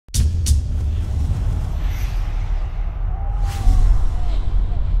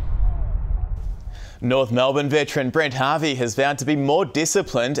North Melbourne veteran Brent Harvey has vowed to be more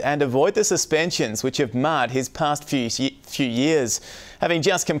disciplined and avoid the suspensions which have marred his past few years. Having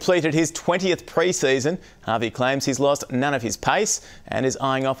just completed his 20th pre-season, Harvey claims he's lost none of his pace and is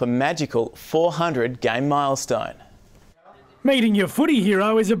eyeing off a magical 400 game milestone. Meeting your footy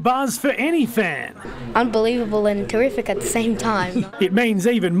hero is a buzz for any fan. Unbelievable and terrific at the same time. It means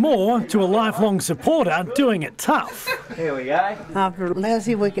even more to a lifelong supporter doing it tough. Here we go. After a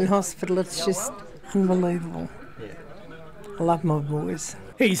lousy week in hospital, it's just unbelievable. I love my boys.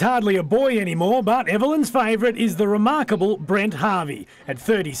 He's hardly a boy anymore, but Evelyn's favourite is the remarkable Brent Harvey. At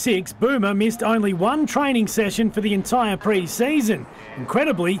 36, Boomer missed only one training session for the entire pre-season.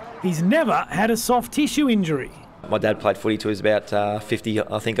 Incredibly, he's never had a soft tissue injury. My dad played footy till he was about 50,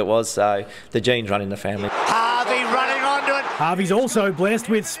 I think it was, so the genes run in the family. Harvey running onto it. Harvey's also blessed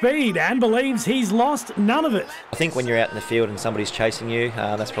with speed and believes he's lost none of it. I think when you're out in the field and somebody's chasing you,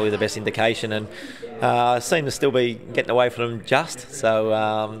 that's probably the best indication, and I seem to still be getting away from them just, so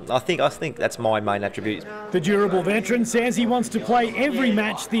I think that's my main attribute. The durable veteran says he wants to play every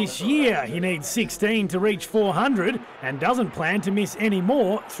match this year. He needs 16 to reach 400 and doesn't plan to miss any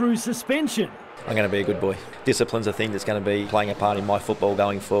more through suspension. I'm going to be a good boy. Discipline's a thing that's going to be playing a part in my football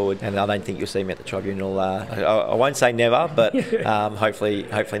going forward, and I don't think you'll see me at the tribunal. I won't say never, but hopefully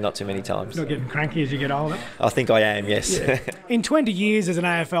not too many times. You're not getting cranky as you get older? I think I am, yes. Yeah. In 20 years as an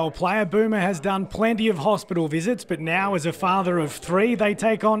AFL player, Boomer has done plenty of hospital visits, but now as a father of 3, they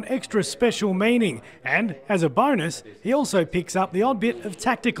take on extra special meaning. And as a bonus, he also picks up the odd bit of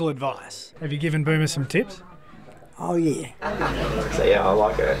tactical advice. Have you given Boomer some tips? Oh, yeah. So, yeah, I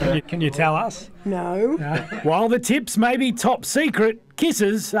like it. Can you tell us? No. While the tips may be top secret,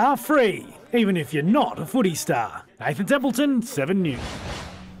 kisses are free, even if you're not a footy star. Nathan Templeton, 7 News.